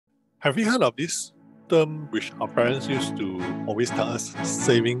Have you heard of this term which our parents used to always tell us,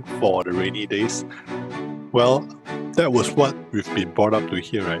 saving for the rainy days? Well, that was what we've been brought up to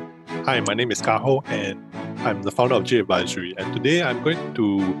here, right? Hi, my name is Kaho and I'm the founder of J Advisory, and today I'm going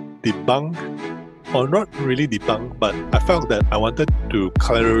to debunk, or not really debunk, but I felt that I wanted to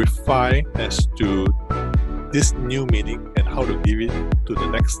clarify as to this new meaning and how to give it to the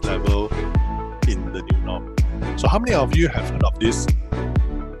next level in the new norm. So how many of you have heard of this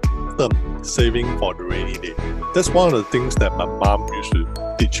term, saving for the rainy day? That's one of the things that my mom used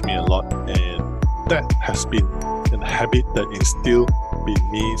to teach me a lot, and that has been a habit that instilled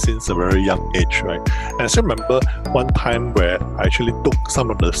in me since a very young age, right? And I still remember one time where I actually took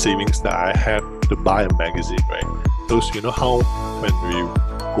some of the savings that I had to buy a magazine, right? Those, you know how when we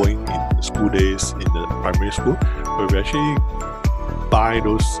going in school days in the primary school, where we actually buy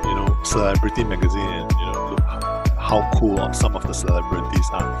those, celebrity magazine and, look how cool some of the celebrities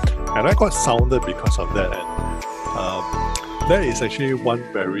are. And I got sounded because of that, and that is actually one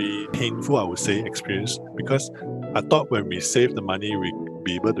very painful, I would say, experience, because I thought when we save the money, we'd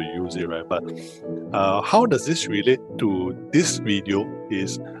be able to use it, right? But how does this relate to this video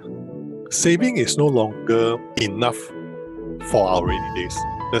is saving is no longer enough for our rainy days.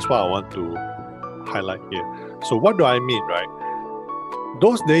 That's what I want to highlight here. So what do I mean, right?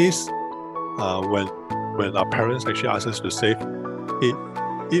 Those days when our parents actually asked us to save,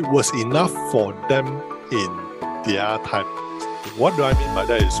 it was enough for them in their time. What do I mean by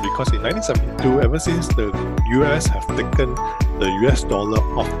that is because in 1972, ever since the US have taken the US dollar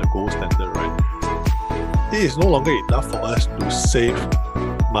off the gold standard, right, it is no longer enough for us to save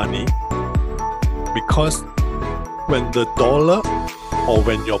money, because when the dollar or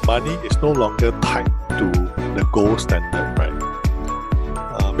when your money is no longer tied to the gold standard,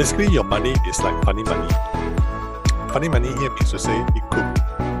 right, basically your money is like funny money. Funny money here means to say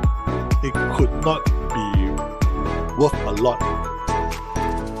it could not be worth a lot,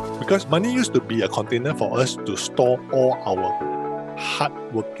 because money used to be a container for us to store all our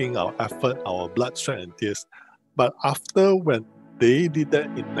hard working, our effort, our blood, sweat and tears. But after when they did that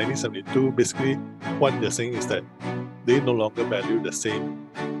in 1972, basically what they're saying is that they no longer value the same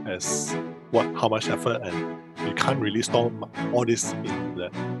as how much effort, and you can't really store all this in the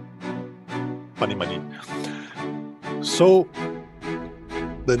funny money. So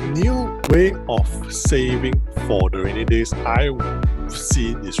the new way of saving for the rainy days, I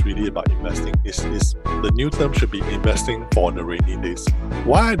see, is really about investing. Is the new term should be investing for the rainy days.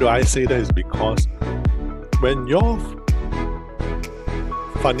 Why do I say that? Is because when your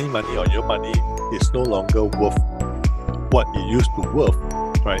funny money or your money is no longer worth what it used to worth,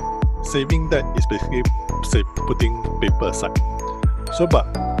 right? Saving that is basically putting paper aside. So, but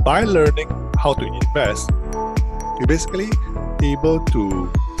by learning how to invest, you're basically able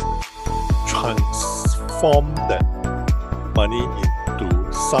to transform that money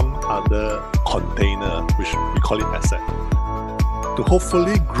into some other container, which we call it asset, to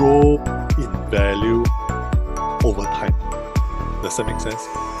hopefully grow in value over time. Does that make sense?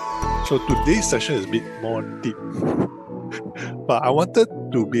 So today's session is a bit more deep, but I wanted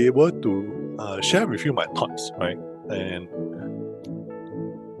to be able to share with you my thoughts, right? And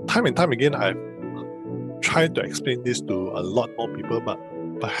time again, I've tried to explain this to a lot more people, but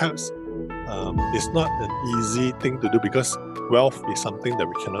perhaps it's not an easy thing to do, because wealth is something that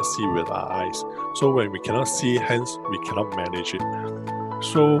we cannot see with our eyes. So when we cannot see, hence we cannot manage it.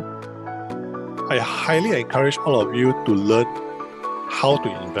 So I highly encourage all of you to learn how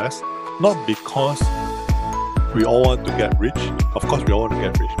to invest, not because we all want to get rich. Of course we all want to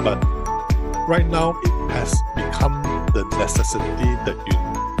get rich, but right now it has become the necessity that you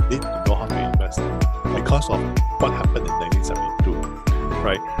need to know how to invest because of what happened in 1972,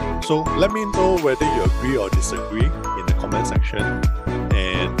 right? So let me know whether you agree or disagree in the comment section,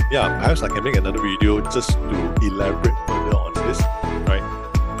 and yeah, perhaps I can make another video just to elaborate further on this, right?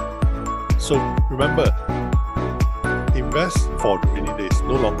 So remember, invest for the rainy days,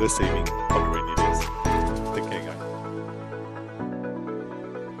 no longer saving for the rainy days.